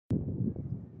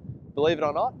Believe it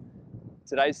or not,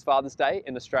 today's Father's Day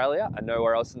in Australia and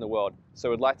nowhere else in the world. So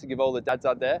we'd like to give all the dads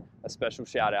out there a special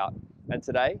shout out. And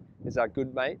today is our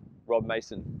good mate, Rob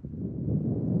Mason.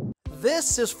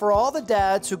 This is for all the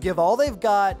dads who give all they've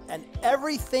got and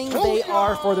everything they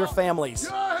are for their families.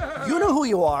 You know who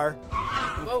you are.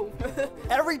 Whoa.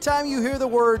 Every time you hear the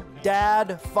word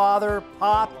dad, father,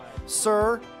 pop,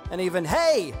 sir, and even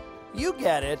hey, you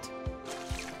get it.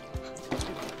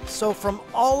 So from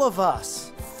all of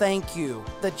us, thank you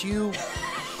that you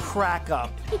crack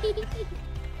up.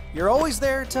 You're always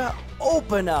there to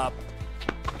open up.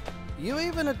 You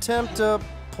even attempt to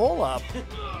pull up.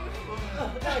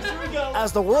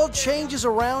 As the world changes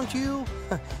around you,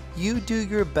 you do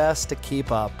your best to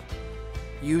keep up.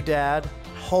 You, Dad,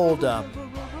 hold up.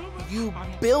 You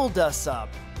build us up.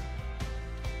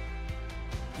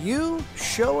 You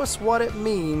show us what it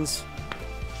means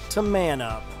to man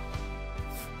up.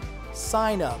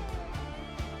 Sign up.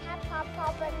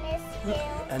 Papa, miss you.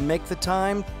 And make the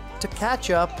time to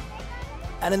catch up.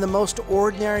 And in the most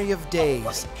ordinary of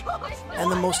days,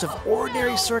 and the most of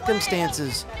ordinary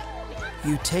circumstances,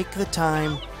 you take the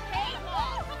time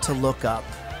to look up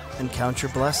and count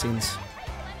your blessings.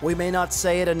 We may not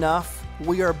say it enough.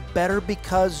 We are better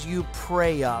because you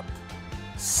pray up.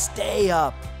 Stay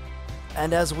up.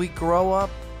 And as we grow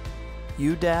up,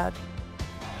 you, Dad,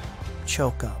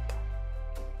 choke up.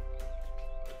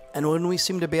 And when we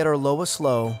seem to be at our lowest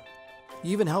low,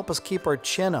 you even help us keep our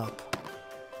chin up.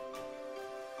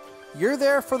 You're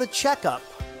there for the checkup.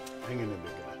 Hang in there,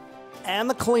 big guy. And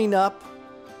the cleanup.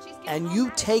 And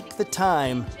you take the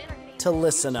time to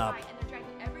listen up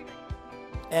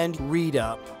and read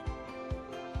up.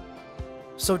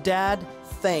 So Dad,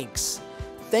 thanks.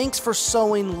 Thanks for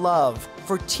sowing love,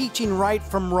 for teaching right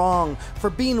from wrong, for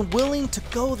being willing to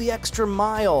go the extra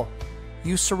mile.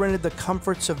 You surrendered the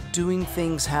comforts of doing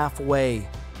things halfway.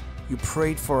 You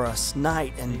prayed for us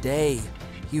night and day.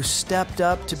 You stepped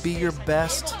up to be your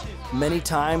best many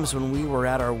times when we were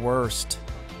at our worst.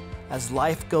 As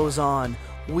life goes on,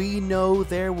 we know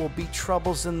there will be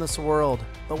troubles in this world,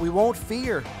 but we won't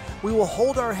fear. We will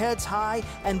hold our heads high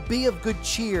and be of good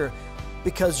cheer,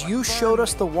 because you showed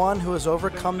us the one who has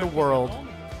overcome the world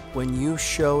when you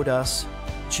showed us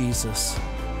Jesus.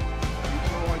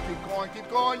 Keep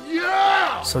going,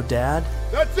 yeah! So Dad,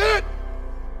 That's it!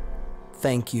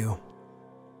 thank you.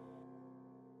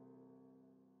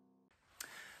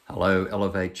 Hello,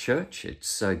 Elevate Church. It's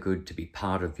so good to be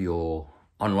part of your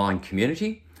online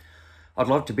community. I'd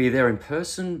love to be there in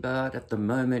person, but at the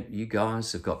moment, you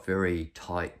guys have got very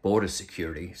tight border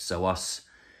security. So us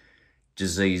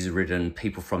disease-ridden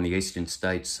people from the eastern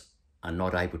states are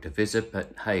not able to visit.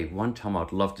 But hey, one time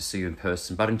I'd love to see you in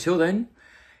person. But until then,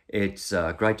 it's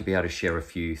great to be able to share a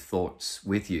few thoughts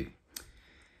with you.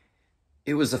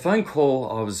 It was a phone call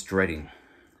I was dreading.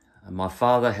 My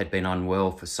father had been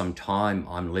unwell for some time.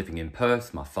 I'm living in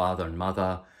Perth. My father and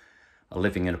mother are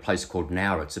living in a place called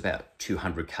Nowra. It's about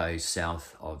 200 k's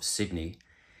south of Sydney.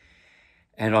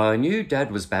 And I knew Dad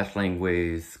was battling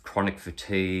with chronic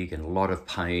fatigue and a lot of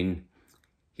pain.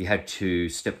 He had to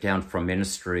step down from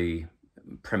ministry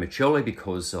prematurely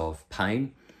because of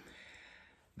pain.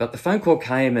 But the phone call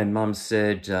came and Mum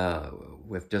said,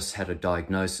 we've just had a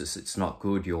diagnosis. It's not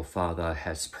good. Your father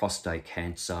has prostate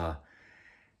cancer.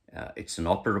 It's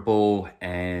inoperable,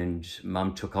 and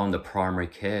Mum took on the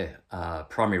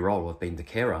primary role of being the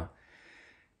carer.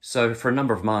 So for a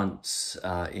number of months,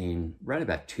 in around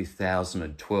about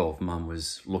 2012, Mum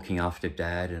was looking after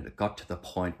Dad, and it got to the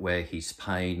point where his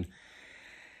pain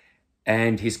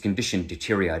and his condition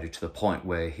deteriorated to the point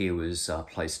where he was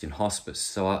placed in hospice.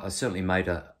 So I certainly made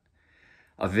a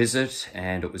visit,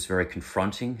 and it was very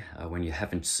confronting when you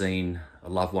haven't seen a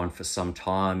loved one for some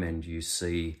time and you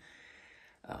see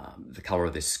the colour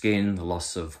of their skin, the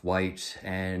loss of weight,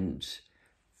 and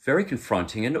very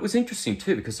confronting. And it was interesting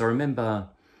too, because I remember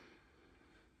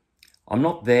I'm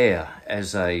not there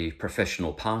as a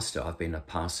professional pastor. I've been a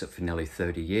pastor for nearly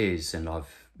 30 years, and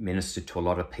I've ministered to a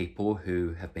lot of people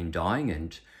who have been dying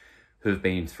and who've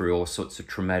been through all sorts of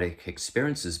traumatic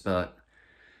experiences. But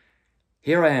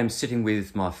here I am sitting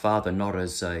with my father, not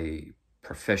as a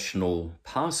professional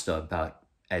pastor, but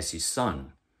as his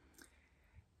son.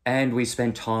 And we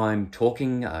spent time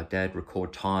talking. Dad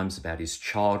recorded times about his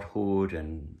childhood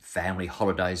and family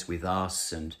holidays with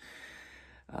us. And,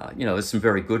 there's some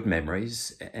very good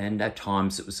memories. And at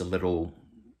times it was a little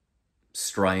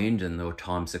strained, and there were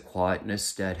times of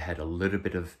quietness. Dad had a little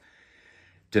bit of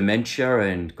dementia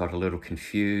and got a little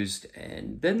confused.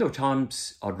 And then there were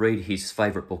times I'd read his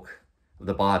favourite book of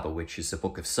the Bible, which is the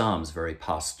book of Psalms, very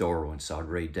pastoral. And so I'd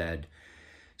read Dad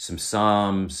some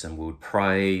psalms, and we would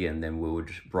pray, and then we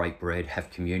would break bread, have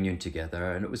communion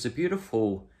together. And it was a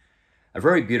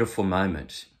very beautiful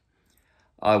moment.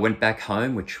 I went back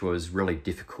home, which was really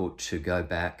difficult to go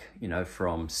back,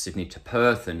 from Sydney to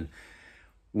Perth, and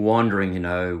wondering,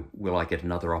 will I get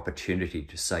another opportunity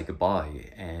to say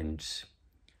goodbye? And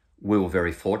we were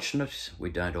very fortunate. We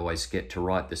don't always get to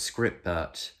write the script,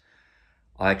 but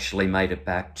I actually made it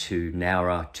back to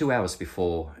Nowra 2 hours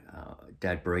before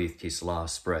Dad breathed his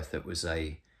last breath. It was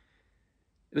a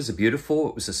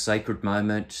sacred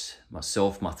moment.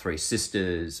 Myself, my 3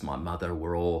 sisters, my mother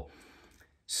were all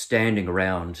standing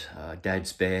around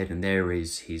Dad's bed, and there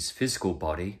is his physical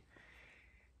body.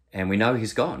 And we know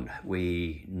he's gone.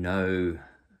 We know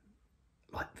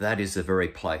that is the very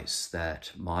place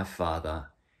that my father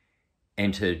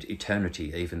entered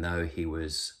eternity, even though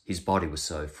his body was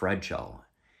so fragile.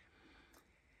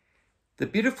 The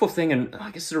beautiful thing, and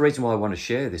I guess the reason why I want to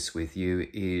share this with you,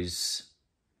 is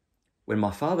when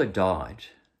my father died,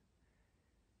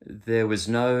 there was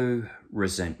no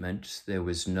resentment, there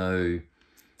was no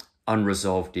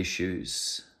unresolved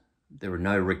issues, there were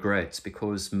no regrets,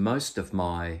 because most of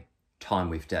my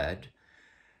time with Dad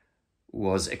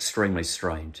was extremely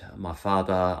strained. My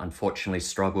father unfortunately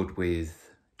struggled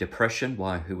with depression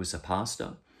while he was a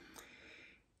pastor.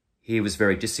 He was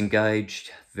very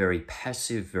disengaged, very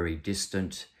passive, very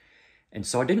distant. And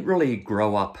so I didn't really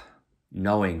grow up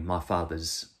knowing my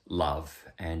father's love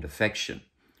and affection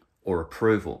or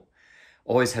approval.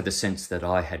 Always had the sense that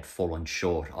I had fallen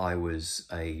short. I was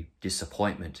a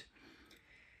disappointment.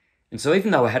 And so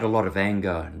even though I had a lot of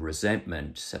anger and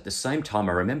resentment, at the same time,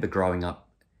 I remember growing up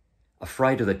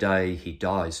afraid of the day he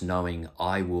dies, knowing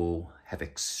I will have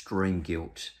extreme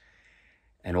guilt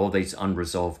and all these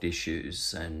unresolved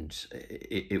issues, and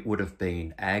it would have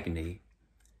been agony.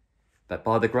 But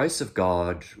by the grace of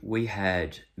God, we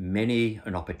had many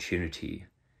an opportunity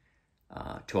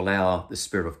to allow the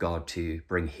Spirit of God to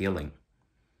bring healing.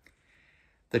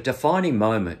 The defining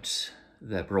moment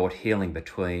that brought healing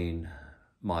between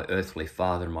my earthly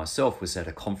father and myself was at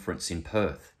a conference in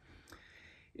Perth.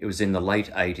 It was in the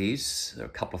late 80s. There were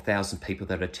a couple of thousand people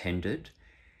that attended.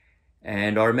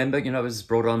 And I remember, it was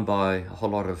brought on by a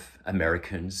whole lot of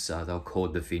Americans. They were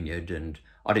called the Vineyard, and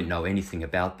I didn't know anything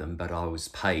about them, but I was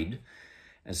paid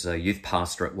as a youth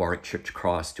pastor at Warwick Church of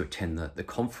Christ to attend the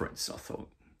conference. I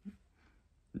thought,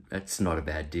 that's not a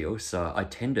bad deal. So I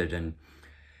attended, and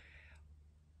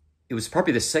it was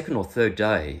probably the second or third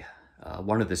day,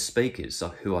 one of the speakers,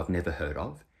 who I've never heard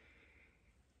of,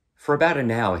 for about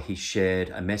an hour, he shared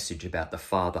a message about the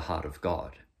Father heart of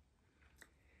God.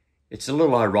 It's a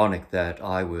little ironic that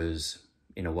I was,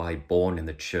 in a way, born in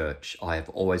the church. I have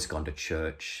always gone to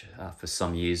church. For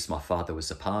some years, my father was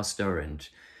a pastor, and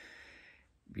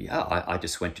I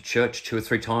just went to church 2 or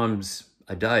 3 times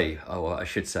a day. Oh, I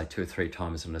should say 2 or 3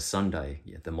 times on a Sunday.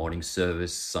 The morning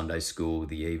service, Sunday school,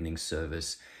 the evening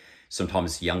service.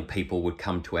 Sometimes young people would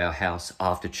come to our house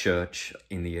after church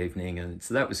in the evening, and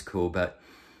so that was cool. But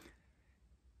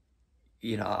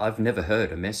I've never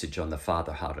heard a message on the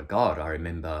Father heart of God. I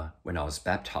remember when I was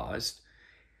baptized,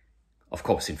 of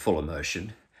course in full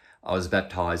immersion, I was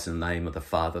baptized in the name of the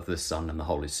Father, the Son, and the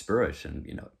Holy Spirit.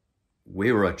 And,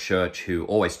 we were a church who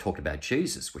always talked about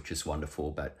Jesus, which is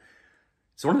wonderful. But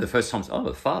it's one of the first times,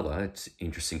 the Father, it's an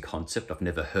interesting concept. I've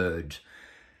never heard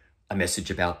a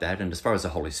message about that. And as far as the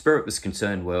Holy Spirit was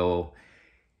concerned, well,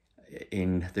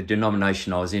 in the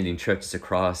denomination I was in Churches of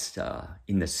Christ,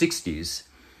 in the 60s,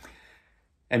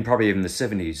 and probably even the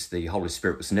 70s, the Holy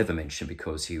Spirit was never mentioned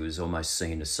because he was almost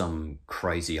seen as some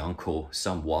crazy uncle,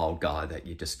 some wild guy that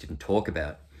you just didn't talk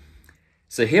about.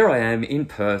 So here I am in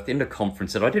Perth, in a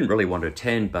conference that I didn't really want to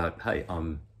attend, but hey,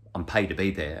 I'm paid to be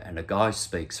there. And a guy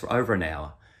speaks for over an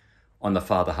hour on the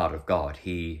Father heart of God.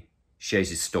 He shares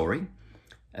his story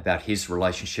about his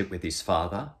relationship with his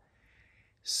father.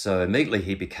 So immediately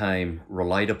he became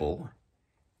relatable,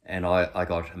 and I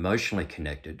got emotionally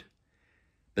connected.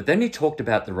 But then he talked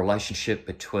about the relationship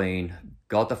between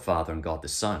God the Father and God the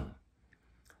Son.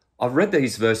 I've read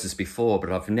these verses before,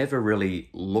 but I've never really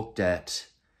looked at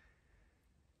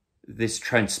this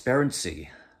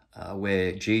transparency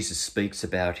where Jesus speaks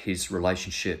about his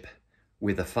relationship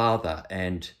with the Father.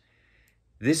 And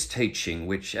this teaching,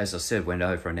 which, as I said, went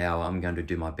over an hour, I'm going to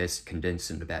do my best to condense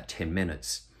in about 10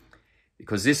 minutes,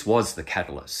 because this was the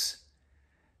catalyst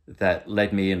that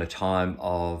led me in a time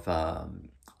of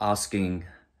asking,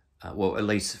 well, at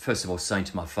least, first of all, saying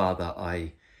to my father,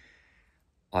 I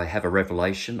have a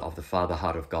revelation of the Father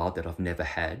heart of God that I've never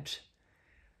had.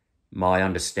 My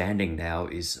understanding now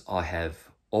is I have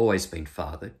always been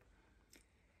fathered.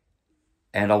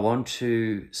 And I want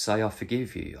to say I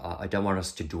forgive you. I don't want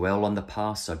us to dwell on the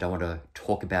past. I don't want to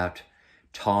talk about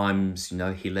times,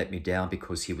 he let me down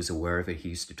because he was aware of it. He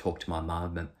used to talk to my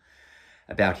mum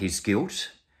about his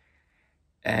guilt.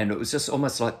 And it was just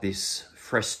almost like this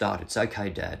fresh start. It's okay,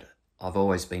 Dad. I've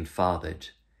always been fathered.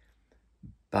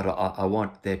 But I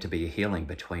want there to be a healing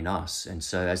between us. And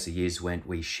so as the years went,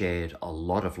 we shared a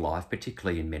lot of life,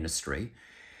 particularly in ministry.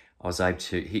 I was able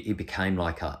to, he became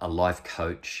like a life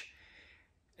coach.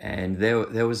 And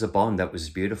there was a bond that was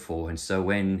beautiful. And so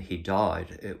when he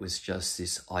died, it was just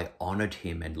this, I honoured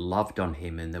him and loved on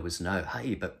him. And there was no,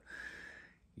 hey, but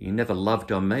you never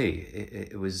loved on me.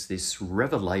 It was this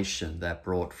revelation that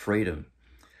brought freedom.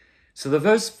 So the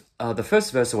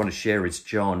first verse I want to share is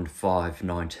John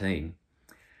 5:19.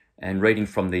 And reading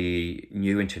from the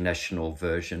New International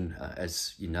Version,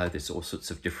 as you know, there's all sorts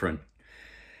of different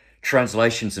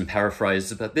translations and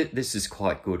paraphrases, but this is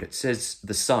quite good. It says,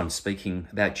 the Son, speaking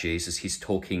about Jesus, he's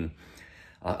talking,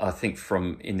 I think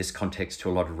in this context to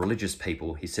a lot of religious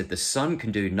people, he said, the Son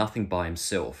can do nothing by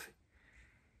himself.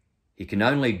 He can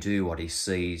only do what he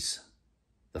sees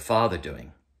the Father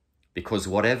doing, because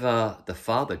whatever the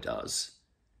Father does,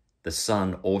 the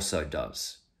Son also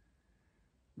does.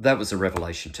 That was a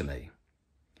revelation to me.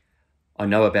 I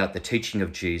know about the teaching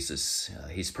of Jesus,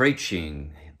 his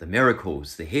preaching, the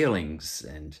miracles, the healings,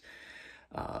 and,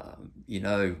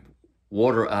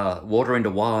 water into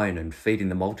wine and feeding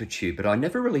the multitude. But I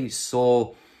never really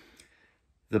saw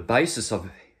the basis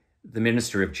of the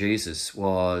ministry of Jesus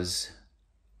was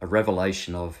a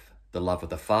revelation of the love of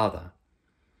the Father.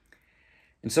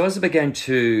 And so as I began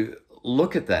to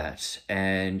look at that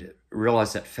and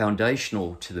realize that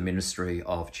foundational to the ministry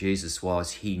of Jesus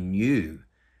was he knew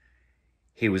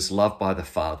he was loved by the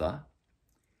Father.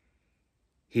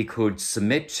 He could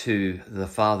submit to the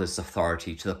Father's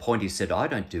authority to the point he said, I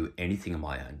don't do anything on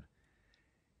my own.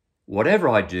 Whatever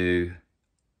I do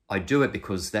it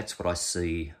because that's what I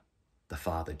see the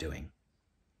Father doing.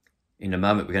 In a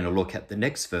moment, we're going to look at the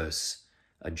next verse,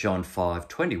 John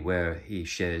 5:20, where he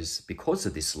shares, because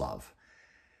of this love,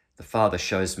 the Father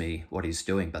shows me what he's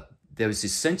doing. But there was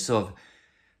this sense of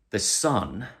the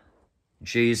Son,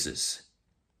 Jesus,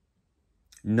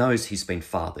 knows he's been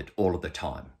fathered all of the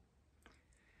time.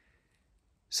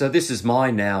 So this is my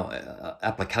now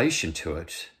application to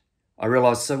it. I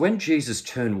realized, so when Jesus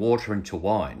turned water into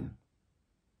wine,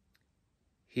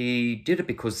 he did it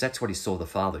because that's what he saw the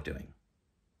Father doing.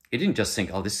 He didn't just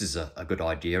think, oh, this is a good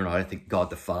idea. And I don't think God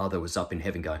the Father was up in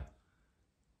heaven going,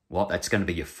 what, that's going to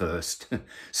be your first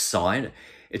sign?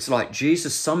 It's like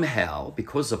Jesus somehow,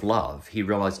 because of love, he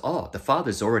realized, oh, the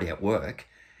Father's already at work.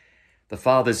 The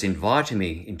Father's inviting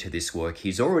me into this work.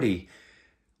 He's already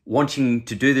wanting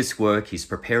to do this work. He's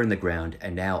preparing the ground.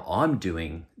 And now I'm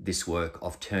doing this work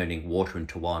of turning water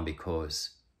into wine because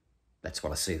that's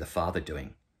what I see the Father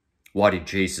doing. Why did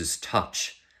Jesus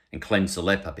touch and cleanse the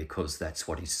leper? Because that's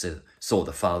what he saw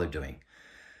the Father doing.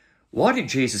 Why did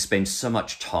Jesus spend so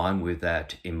much time with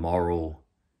that immoral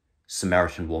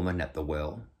Samaritan woman at the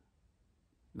well?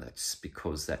 That's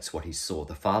because that's what he saw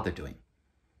the Father doing.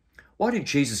 Why did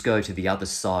Jesus go to the other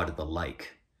side of the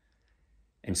lake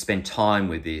and spend time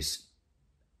with this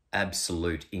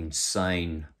absolute,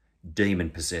 insane,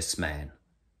 demon-possessed man?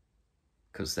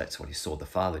 Because that's what he saw the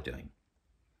Father doing.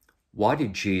 Why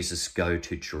did Jesus go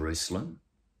to Jerusalem?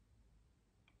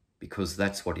 Because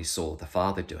that's what he saw the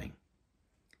Father doing.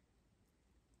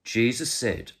 Jesus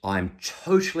said, I am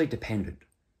totally dependent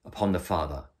upon the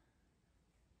Father.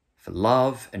 For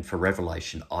love and for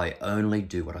revelation, I only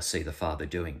do what I see the Father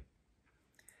doing.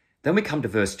 Then we come to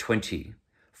verse 20.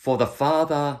 For the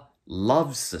Father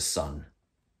loves the Son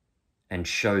and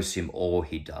shows him all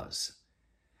he does.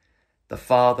 The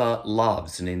Father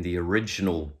loves, and in the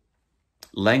original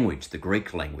language, the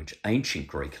Greek language, ancient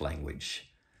Greek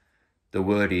language, the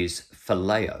word is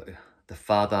phileo. The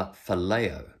Father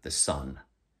phileo the Son.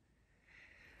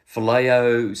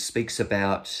 Phileo speaks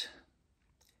about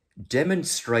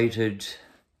demonstrated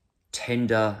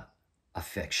tender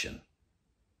affection.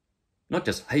 Not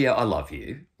just, hey, yeah, I love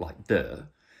you, like duh.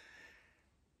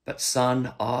 But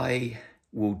son, I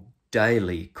will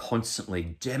daily, constantly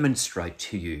demonstrate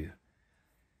to you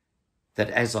that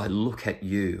as I look at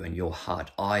you and your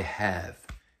heart, I have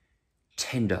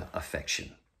tender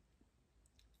affection.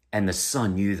 And the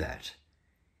Son knew that.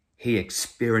 He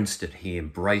experienced it, he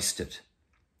embraced it.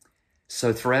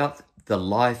 So throughout the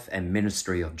life and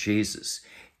ministry of Jesus,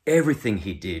 everything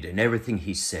he did and everything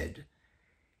he said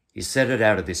it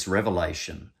out of this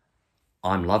revelation.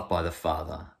 I'm loved by the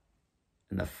Father,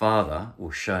 and the Father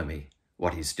will show me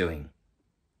what he's doing.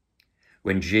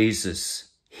 When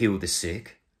Jesus healed the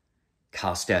sick,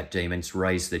 cast out demons,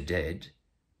 raise the dead,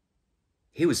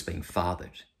 he was being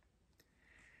fathered.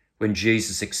 When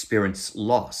Jesus experienced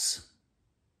loss,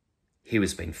 he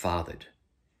was being fathered.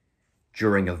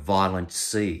 During a violent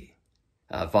storm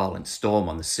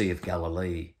on the Sea of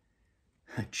Galilee,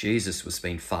 Jesus was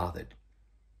being fathered.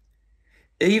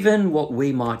 Even what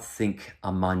we might think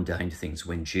are mundane things,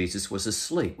 when Jesus was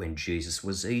asleep, when Jesus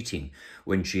was eating,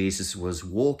 when Jesus was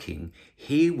walking,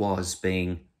 he was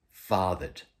being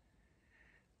fathered.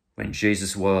 When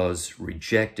Jesus was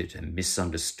rejected and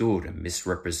misunderstood and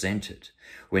misrepresented,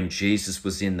 when Jesus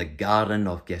was in the Garden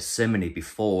of Gethsemane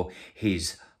before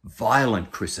his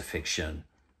violent crucifixion,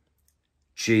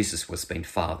 Jesus was being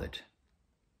fathered.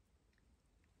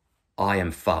 I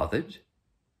am fathered,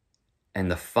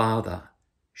 and the Father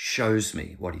shows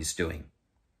me what he's doing.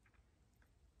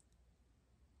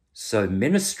 So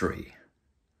ministry,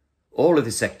 all of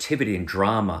this activity and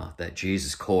drama that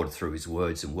Jesus called through his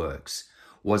words and works,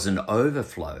 was an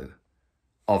overflow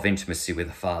of intimacy with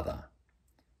the Father.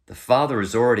 The Father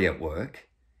is already at work,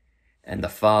 and the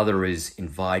Father is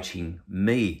inviting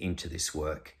me into this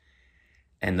work.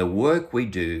 And the work we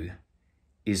do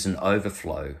is an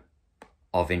overflow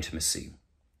of intimacy.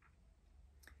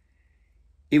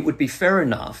 It would be fair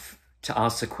enough to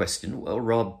ask the question, well,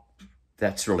 Rob,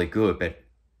 that's really good, but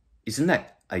isn't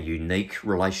that a unique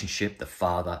relationship, the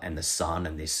Father and the Son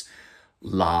and this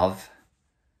love?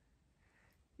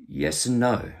 Yes and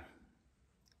no.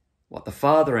 What the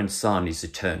Father and Son is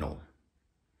eternal.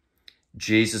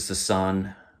 Jesus the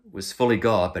Son was fully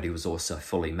God, but he was also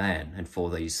fully man. And for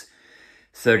these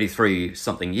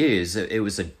 33-something years, it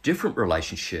was a different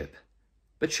relationship.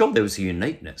 But sure, there was a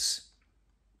uniqueness.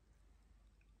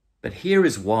 But here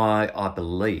is why I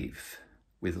believe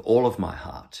with all of my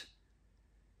heart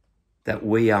that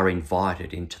we are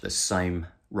invited into the same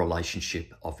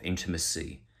relationship of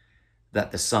intimacy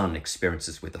that the Son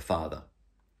experiences with the Father.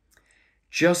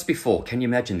 Just before, can you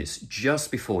imagine this?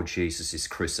 Just before Jesus is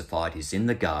crucified, he's in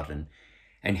the garden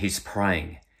and he's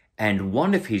praying. And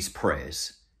one of his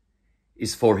prayers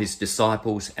is for his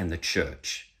disciples and the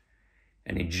church.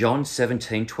 And in John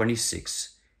 17:26,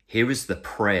 here is the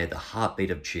prayer, the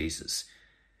heartbeat of Jesus,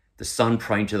 the Son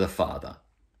praying to the Father.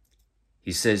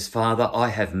 He says, Father, I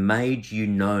have made you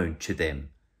known to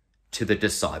them, to the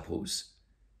disciples,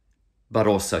 but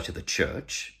also to the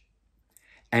church,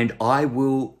 and I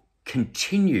will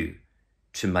continue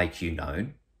to make you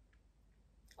known.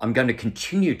 I'm going to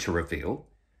continue to reveal,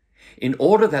 in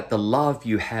order that the love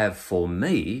you have for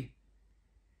me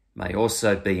may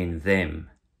also be in them,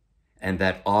 and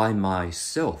that I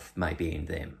myself may be in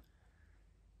them.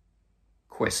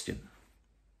 Question.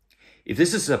 If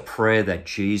this is a prayer that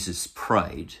Jesus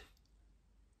prayed,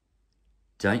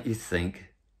 don't you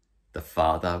think the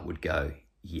Father would go,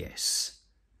 yes,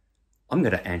 I'm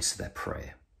going to answer that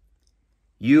prayer.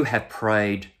 You have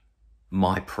prayed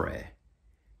my prayer.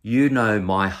 You know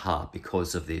my heart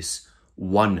because of this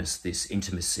oneness, this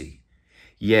intimacy.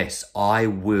 Yes, I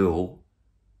will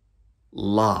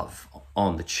love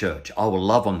on the church. I will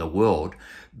love on the world,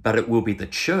 but it will be the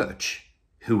church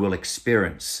who will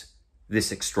experience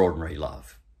this extraordinary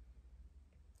love.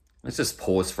 Let's just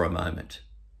pause for a moment.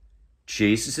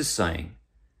 Jesus is saying,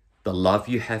 the love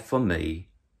you have for me,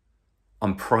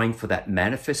 I'm praying for that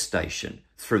manifestation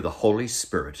through the Holy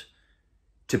Spirit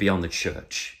to be on the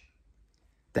church,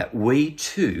 that we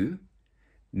too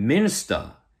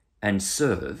minister and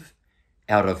serve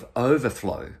out of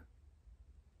overflow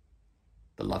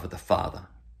the love of the Father.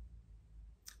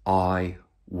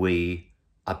 We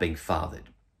are being fathered.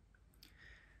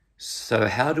 So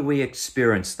how do we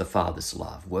experience the Father's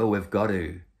love? Well, we've got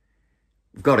to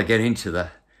get into the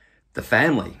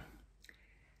family.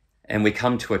 And we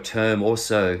come to a term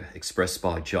also expressed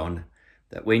by John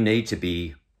that we need to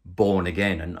be born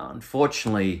again. And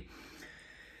unfortunately,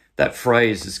 that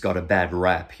phrase has got a bad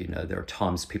rap. You know, there are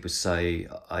times people say,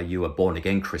 are you a born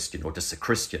again Christian or just a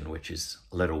Christian, which is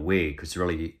a little weird because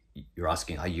really you're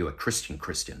asking, are you a Christian?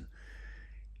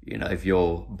 You know, if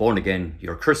you're born again,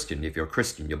 you're a Christian. If you're a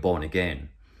Christian, you're born again.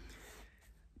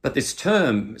 But this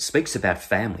term speaks about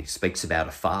family, speaks about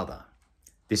a father.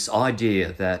 This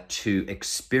idea that to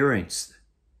experience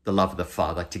the love of the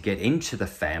Father, to get into the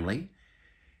family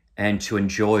and to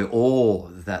enjoy all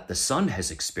that the Son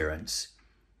has experienced,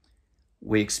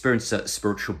 we experience a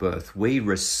spiritual birth. We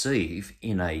receive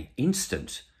in an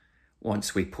instant,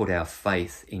 once we put our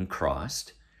faith in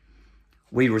Christ,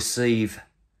 we receive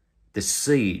the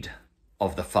seed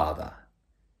of the Father.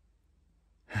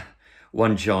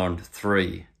 1 John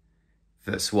 3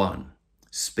 verse 1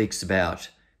 speaks about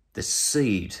the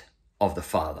seed of the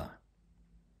Father.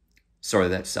 Sorry,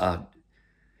 that's, I'm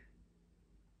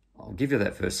I'll give you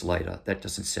that verse later. That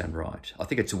doesn't sound right. I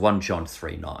think it's 1 John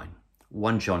 3:9.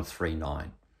 1 John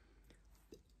 3:9.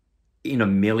 In a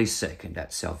millisecond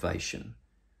at salvation,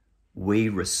 we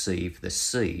receive the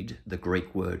seed, the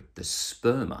Greek word, the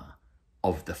sperma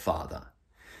of the Father.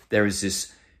 There is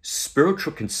this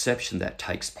spiritual conception that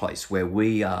takes place where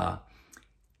we are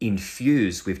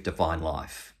infused with divine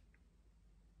life.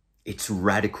 It's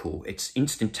radical, it's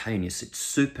instantaneous, it's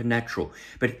supernatural.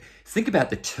 But think about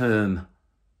the term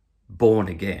born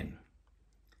again.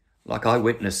 Like I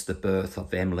witnessed the birth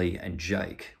of Emily and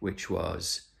Jake, which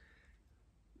was,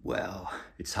 well,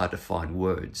 it's hard to find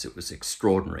words. It was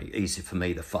extraordinary, easy for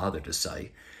me, the father, to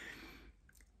say.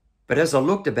 But as I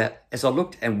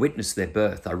looked and witnessed their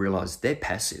birth, I realized they're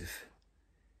passive.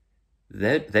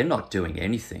 They're not doing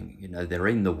anything. You know, they're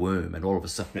in the womb and all of a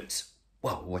sudden it's,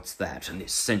 whoa, what's that? And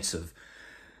this sense of,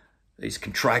 these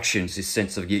contractions, this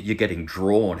sense of you're getting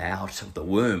drawn out of the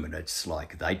womb, and it's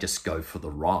like they just go for the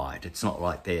ride. It's not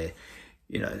like they're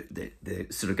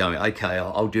sort of going, okay,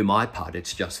 I'll do my part.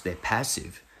 It's just they're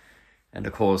passive. And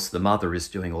of course, the mother is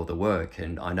doing all the work.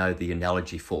 And I know the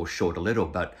analogy falls short a little,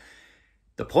 but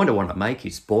the point I want to make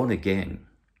is born again.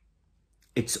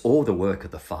 It's all the work of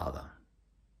the Father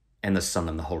and the Son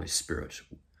and the Holy Spirit.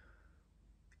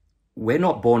 We're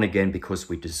not born again because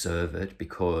we deserve it,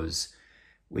 because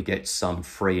we get some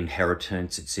free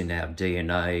inheritance. It's in our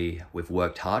DNA. We've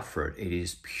worked hard for it. It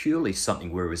is purely something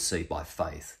we receive by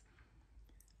faith.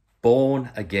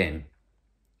 Born again.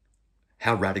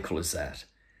 How radical is that?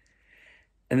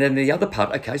 And then the other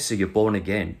part, okay, so you're born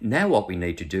again. Now what we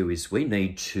need to do is we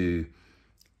need to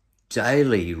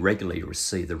daily, regularly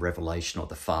receive the revelation of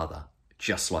the Father,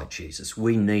 just like Jesus.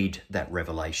 We need that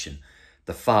revelation.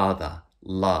 The Father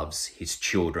loves his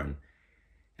children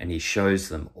and he shows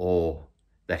them all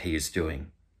that he is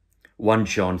doing. 1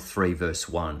 John 3 verse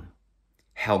 1.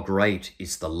 How great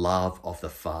is the love of the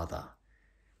Father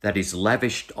that is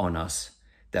lavished on us,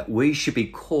 that we should be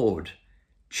called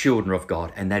children of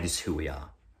God, and that is who we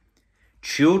are.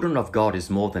 Children of God is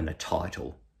more than a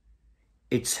title.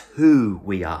 It's who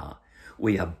we are.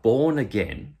 We are born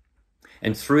again,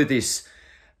 and through this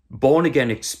born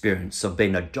again experience of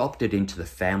being adopted into the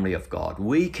family of God,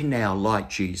 we can now, like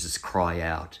Jesus, cry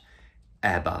out,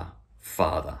 Abba,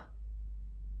 Father.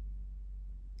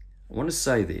 I want to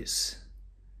say this,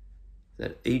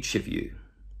 that each of you,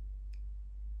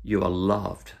 you are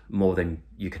loved more than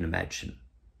you can imagine.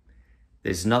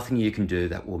 There's nothing you can do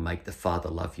that will make the Father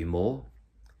love you more.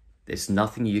 There's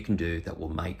nothing you can do that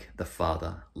will make the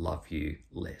Father love you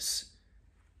less.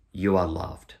 You are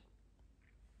loved.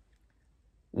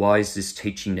 Why is this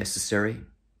teaching necessary?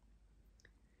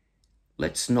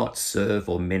 Let's not serve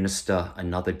or minister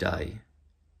another day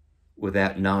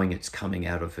without knowing it's coming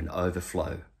out of an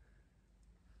overflow.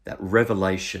 That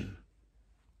revelation,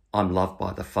 I'm loved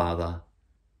by the Father,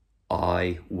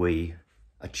 we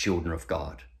are children of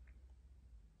God.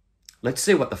 Let's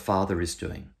see what the Father is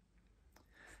doing.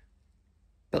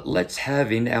 But let's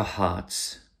have in our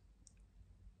hearts,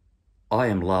 I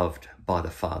am loved by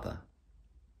the Father.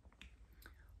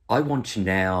 I want to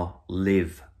now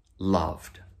live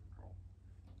loved.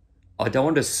 I don't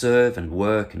want to serve and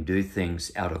work and do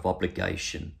things out of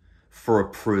obligation, for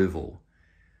approval,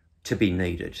 to be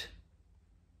needed.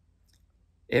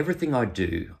 Everything I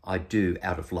do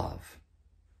out of love.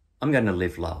 I'm going to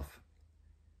live love.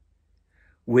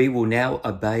 We will now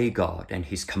obey God and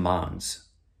his commands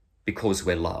because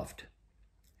we're loved.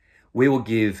 We will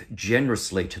give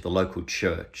generously to the local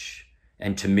church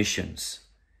and to missions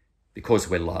because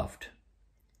we're loved.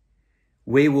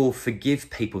 We will forgive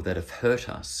people that have hurt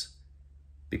us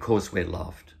because we're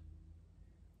loved.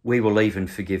 We will even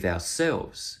forgive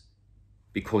ourselves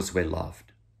because we're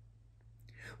loved.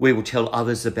 We will tell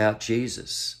others about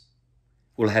Jesus.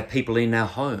 We'll have people in our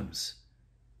homes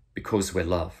because we're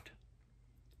loved.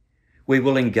 We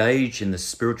will engage in the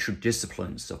spiritual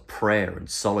disciplines of prayer and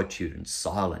solitude and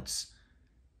silence,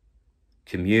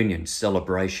 communion,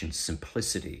 celebration,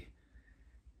 simplicity,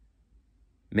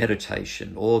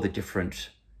 meditation, all the different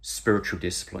spiritual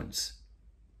disciplines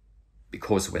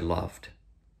because we're loved.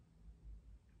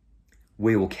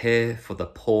 We will care for the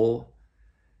poor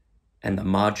and the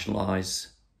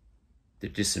marginalised, the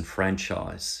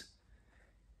disenfranchised,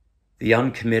 the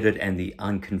uncommitted and the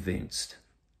unconvinced,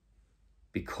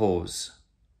 because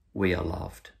we are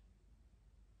loved.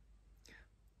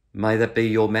 May that be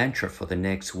your mantra for the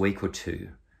next week or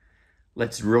two.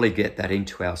 Let's really get that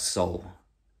into our soul.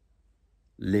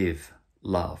 Live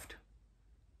loved.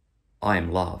 I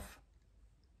am love.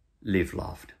 Live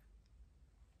loved.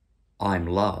 I'm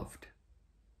loved.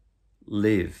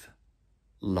 Live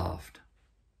loved.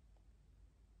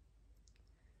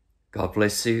 God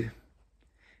bless you.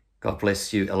 God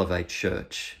bless you, Elevate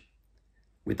Church,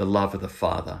 with the love of the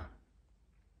Father.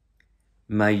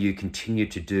 May you continue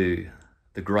to do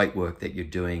the great work that you're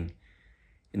doing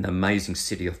in the amazing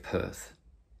city of Perth,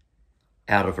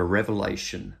 out of a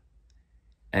revelation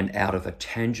and out of a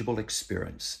tangible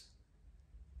experience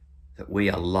that we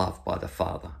are loved by the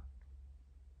Father.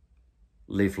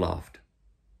 Live loved.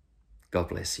 God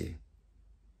bless you.